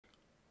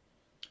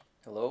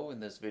Hello, in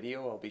this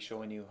video I'll be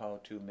showing you how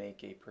to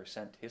make a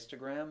percent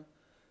histogram.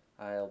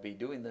 I'll be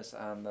doing this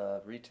on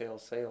the retail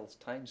sales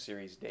time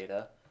series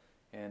data,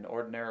 and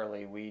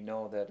ordinarily we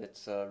know that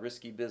it's a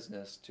risky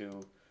business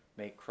to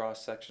make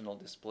cross-sectional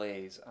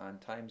displays on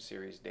time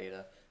series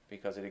data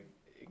because it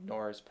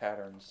ignores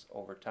patterns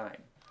over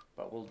time.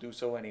 But we'll do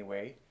so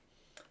anyway.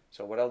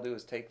 So what I'll do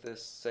is take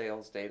this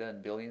sales data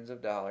in billions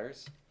of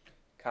dollars,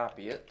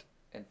 copy it,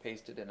 and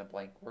paste it in a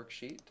blank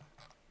worksheet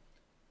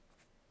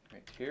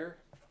right here.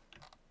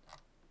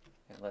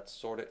 And let's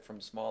sort it from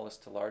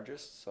smallest to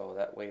largest, so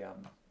that way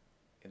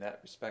in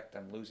that respect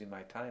I'm losing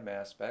my time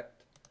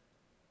aspect,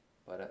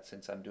 but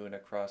since I'm doing a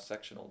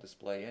cross-sectional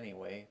display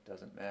anyway, it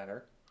doesn't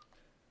matter.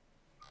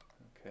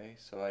 Okay,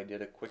 so I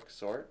did a quick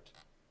sort,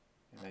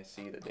 and I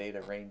see the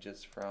data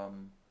ranges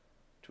from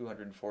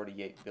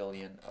 248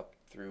 billion up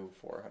through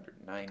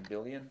 409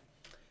 billion.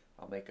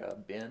 I'll make a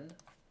bin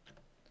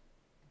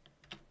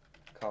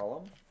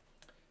column,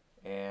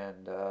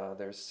 and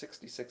there's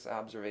 66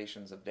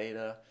 observations of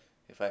data.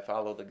 If I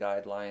follow the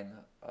guideline,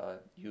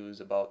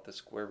 use about the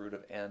square root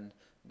of n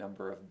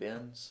number of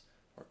bins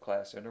or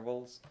class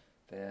intervals,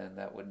 then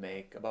that would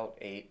make about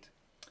 8.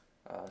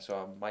 So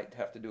I might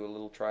have to do a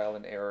little trial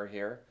and error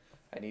here.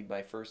 I need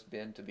my first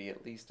bin to be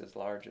at least as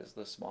large as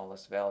the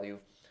smallest value.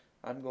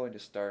 I'm going to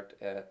start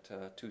at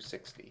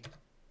 260.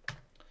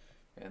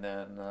 And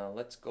then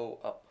let's go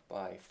up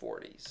by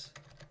 40s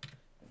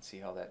and see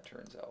how that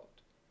turns out.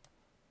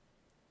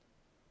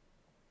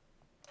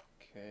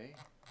 Okay,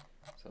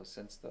 so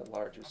since the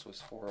largest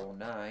was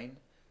 409,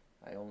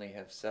 I only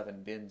have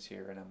 7 bins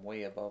here and I'm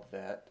way above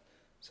that.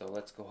 So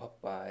let's go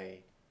up by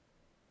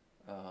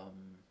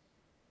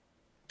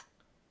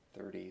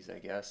 30s, I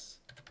guess,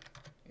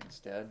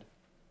 instead.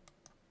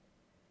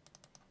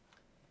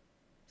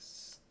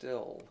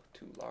 Still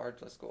too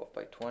large. Let's go up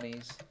by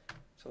 20s.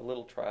 So a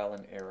little trial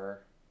and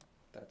error.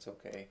 That's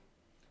okay.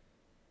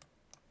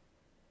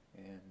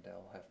 And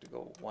I'll have to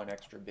go one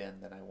extra bin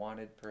than I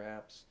wanted,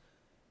 perhaps.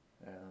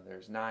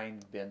 There's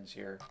 9 bins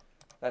here.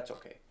 That's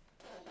okay.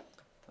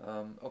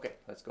 Okay,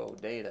 let's go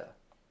data.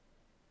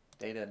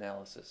 Data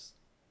analysis.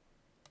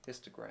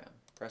 Histogram.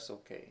 Press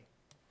OK.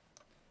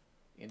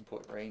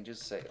 Input range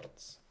is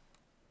sales.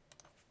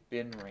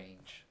 Bin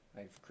range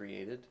I've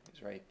created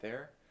is right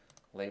there.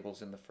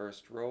 Labels in the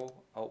first row.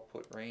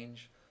 Output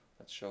range.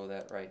 Let's show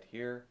that right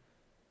here.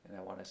 And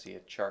I want to see a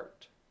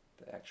chart,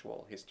 the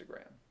actual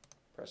histogram.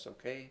 Press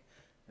OK,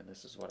 and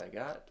this is what I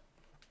got.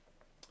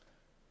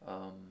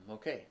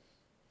 Okay,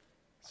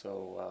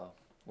 so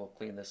we'll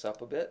clean this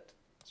up a bit,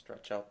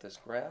 stretch out this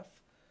graph.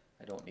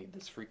 I don't need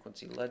this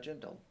frequency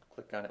legend. I'll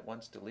click on it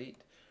once, delete.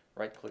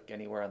 Right click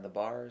anywhere on the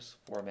bars,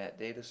 format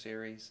data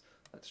series.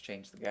 Let's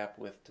change the gap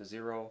width to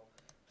 0.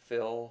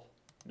 Fill,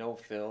 no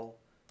fill,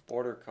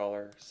 border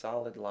color,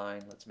 solid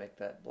line. Let's make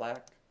that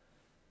black.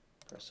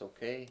 Press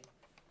OK.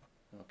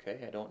 Okay,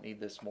 I don't need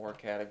this more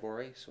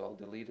category, so I'll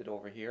delete it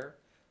over here.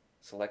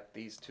 Select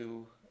these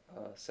two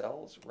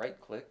cells, right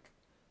click,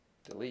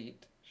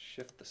 delete,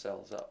 shift the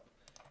cells up,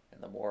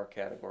 and the more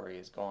category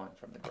is gone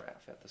from the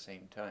graph at the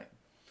same time.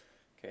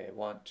 Okay, I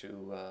want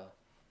to,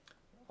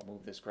 I'll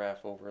move this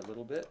graph over a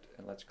little bit,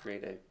 and let's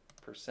create a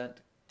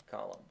percent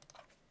column.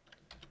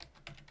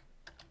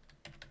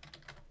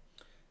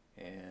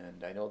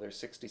 And I know there's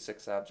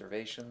 66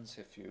 observations.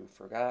 If you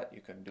forgot,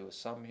 you can do a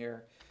sum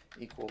here,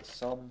 equals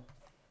sum,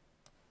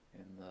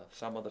 and the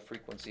sum of the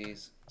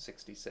frequencies,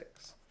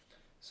 66.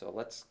 So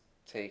let's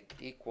take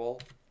equal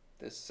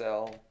this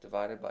cell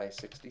divided by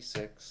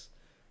 66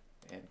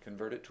 and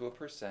convert it to a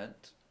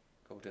percent.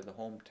 Go to the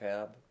Home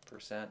tab,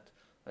 percent.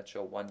 Let's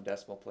show 1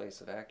 decimal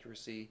place of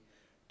accuracy.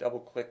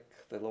 Double click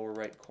the lower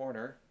right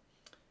corner,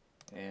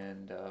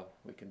 and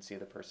we can see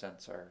the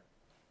percents are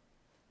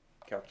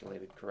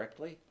calculated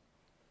correctly.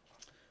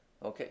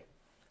 Okay,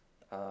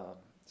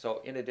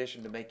 so in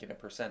addition to making a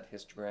percent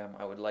histogram,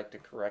 I would like to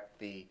correct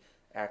the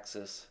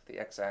axis, the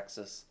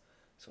x-axis.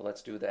 So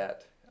let's do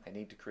that. I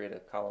need to create a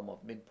column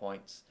of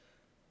midpoints.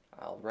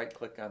 I'll right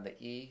click on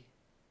the E,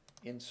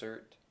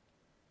 insert,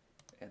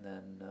 and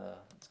then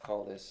let's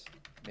call this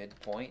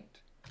midpoint.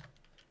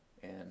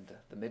 And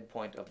the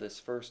midpoint of this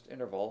first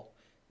interval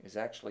is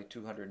actually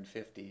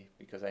 250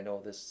 because I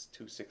know this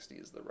 260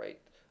 is the right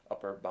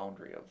upper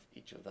boundary of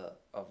each of the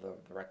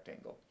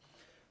rectangle.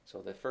 So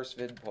the first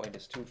midpoint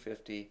is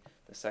 250,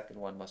 the second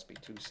one must be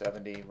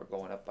 270. We're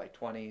going up by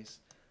 20s.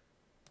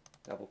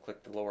 Double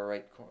click the lower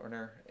right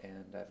corner,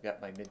 and I've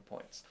got my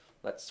midpoints.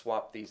 Let's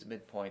swap these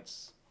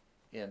midpoints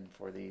in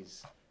for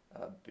these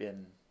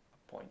bin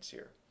points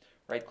here.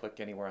 Right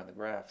click anywhere on the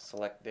graph,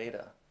 select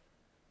data,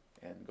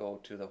 and go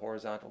to the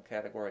horizontal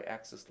category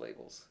axis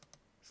labels.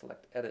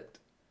 Select edit,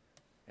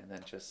 and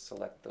then just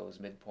select those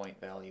midpoint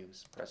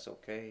values. Press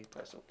OK,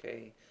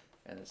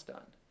 and it's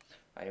done.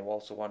 I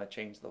also want to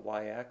change the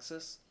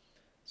y-axis,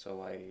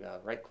 so I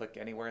right click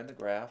anywhere in the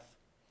graph,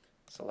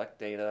 select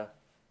data,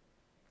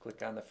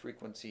 click on the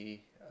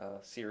frequency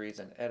series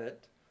and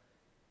edit,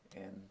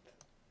 and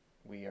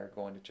we are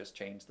going to just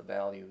change the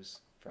values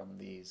from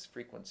these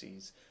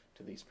frequencies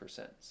to these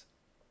percents.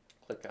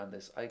 Click on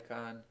this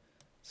icon,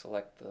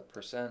 select the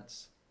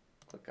percents,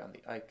 click on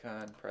the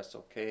icon, press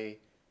OK,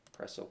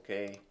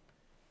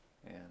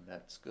 and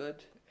that's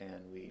good.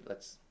 And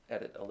let's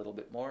edit a little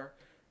bit more.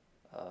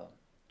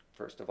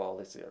 First of all,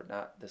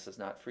 this is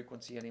not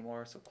frequency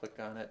anymore, so click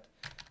on it.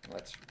 And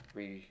let's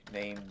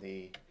rename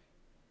the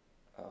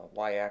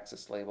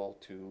y-axis label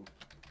to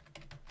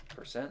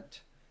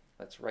percent.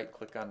 Let's right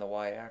click on the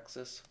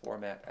y-axis,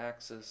 format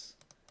axis.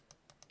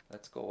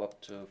 Let's go up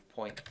to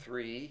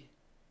 0.3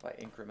 by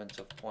increments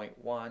of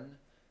 0.1,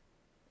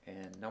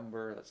 and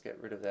number, let's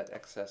get rid of that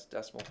excess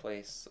decimal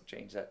place, so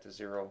change that to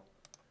 0,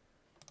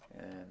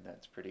 and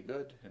that's pretty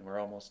good, and we're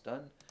almost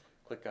done.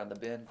 Click on the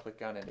bin,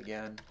 click on it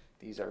again.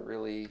 These are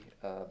really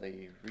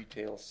the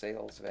retail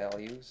sales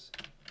values,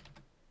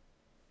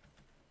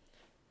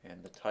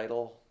 and the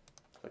title,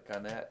 click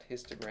on that,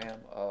 histogram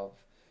of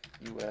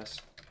U.S.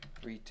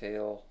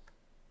 retail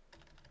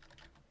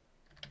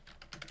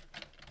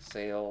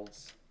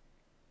sales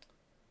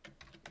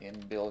in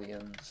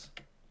billions,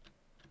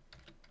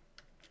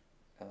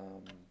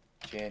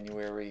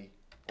 January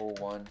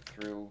 01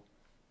 through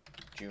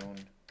June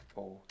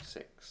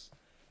 06.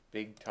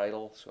 Big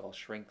title, so I'll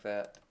shrink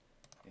that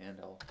and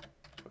I'll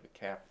put a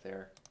cap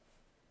there.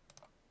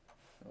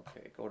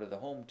 Okay, go to the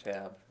Home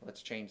tab.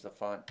 Let's change the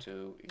font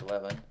to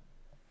 11,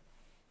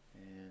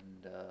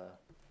 and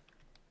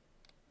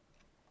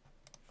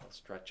I'll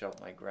stretch out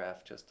my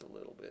graph just a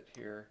little bit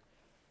here,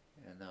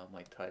 and now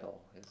my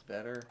title is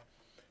better.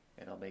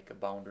 And I'll make a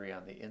boundary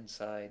on the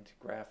inside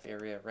graph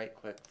area, right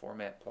click,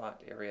 format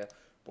plot area,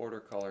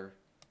 border color,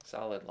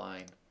 solid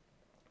line,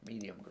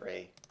 medium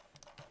gray,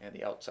 and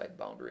the outside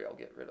boundary I'll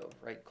get rid of.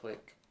 Right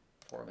click,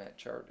 format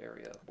chart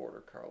area,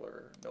 border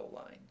color, no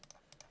line.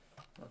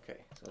 Okay,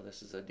 so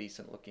this is a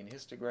decent looking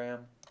histogram,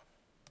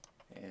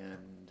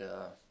 and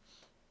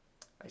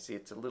I see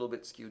it's a little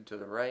bit skewed to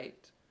the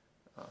right,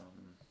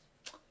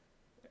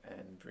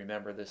 and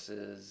remember this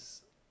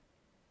is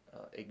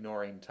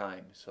ignoring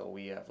time, so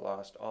we have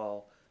lost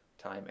all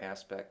time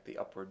aspect, the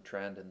upward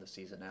trend, and the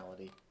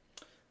seasonality.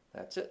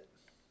 That's it.